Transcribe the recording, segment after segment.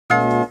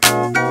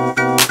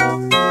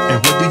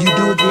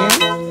again?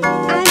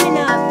 I'm in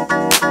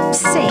a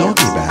sales.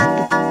 Doggy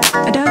bag?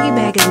 A doggy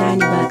bag is $90,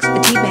 a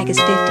tea bag is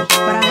 50.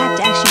 But I'll have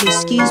to ask you to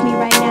excuse me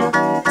right now.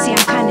 See, I'm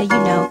kinda,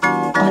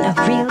 on a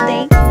real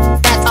date.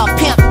 That's a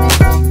pimp.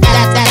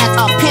 That's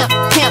a pimp.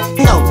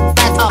 No,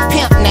 that's a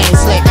pimp named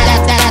Slick.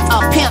 That's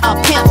a pimp.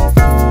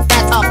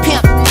 That's a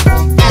pimp.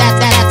 That's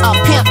a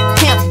pimp.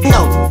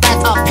 No,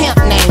 that's a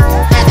pimp name.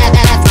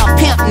 That's a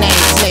pimp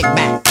named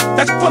Slickback.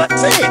 That's what I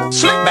said,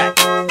 Slickback.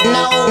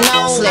 No,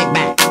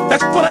 Slickback.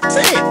 That's what I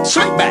said,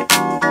 Slickback.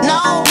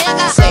 No,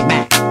 nigga,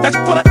 Slickback. That's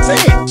what I said,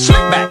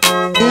 Slickback.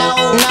 No,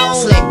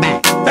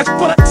 Slickback. That's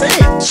what I said,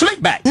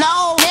 Slickback.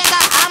 No, nigga,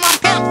 I'm a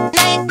pimp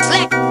named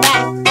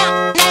Slickback.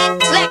 Pimp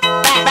named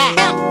Slickback.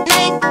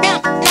 Pimp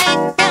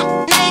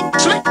named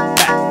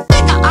Slickback.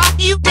 Nigga, are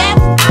you deaf?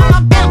 I'm a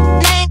pimp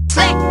named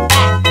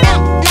Slickback.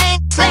 Pimp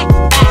named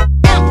Slickback.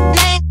 Pimp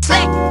named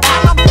Slickback.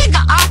 I'm a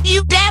nigga, are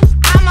you deaf?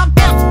 I'm a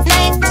pimp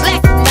named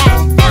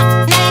Slickback.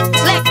 Pimp named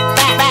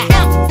Slickback.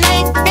 Pimp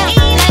named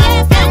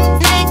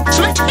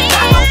Slickback.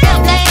 I'm a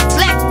pimp named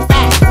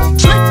Slickback.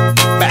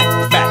 Slickback.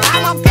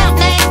 I'm a pimp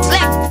named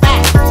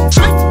Slickback.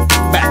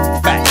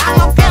 Slickback. I'm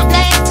a pimp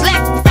named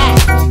Slickback.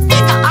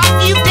 Nigga, are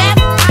you deaf?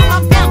 I'm a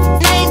pimp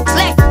named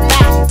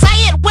Slickback. Say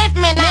it with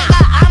me, nigga.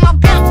 I'm a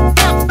pimp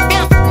named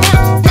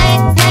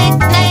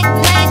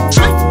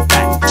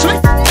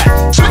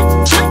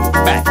Slickback.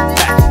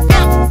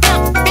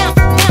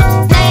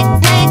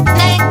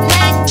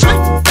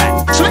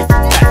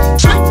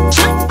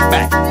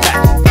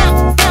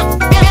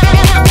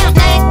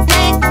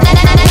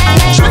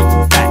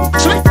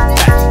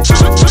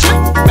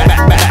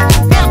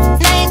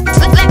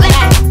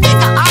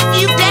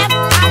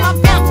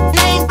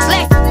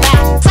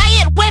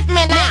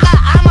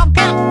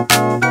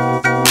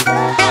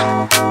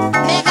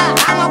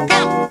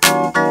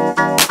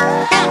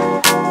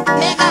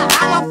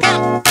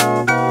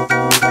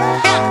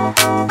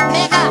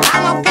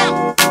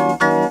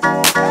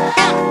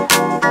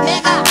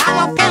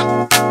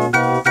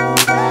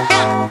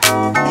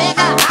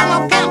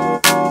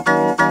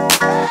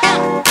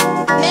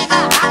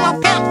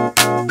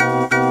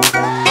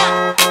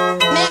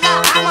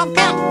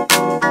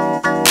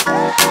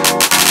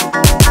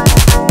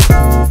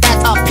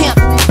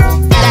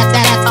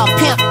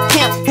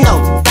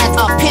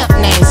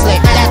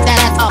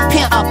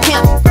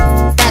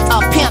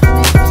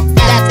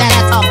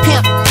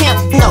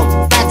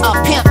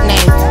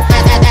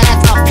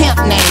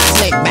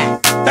 Slickback.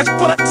 That's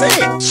what I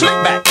said,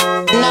 Slickback.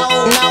 No,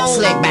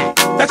 Slickback.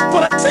 That's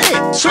what I said,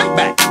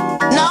 Slickback.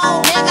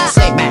 No, nigga,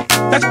 Slickback.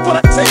 That's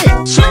what I said,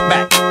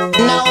 Slickback.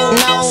 No,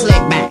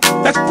 Slickback.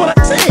 That's what I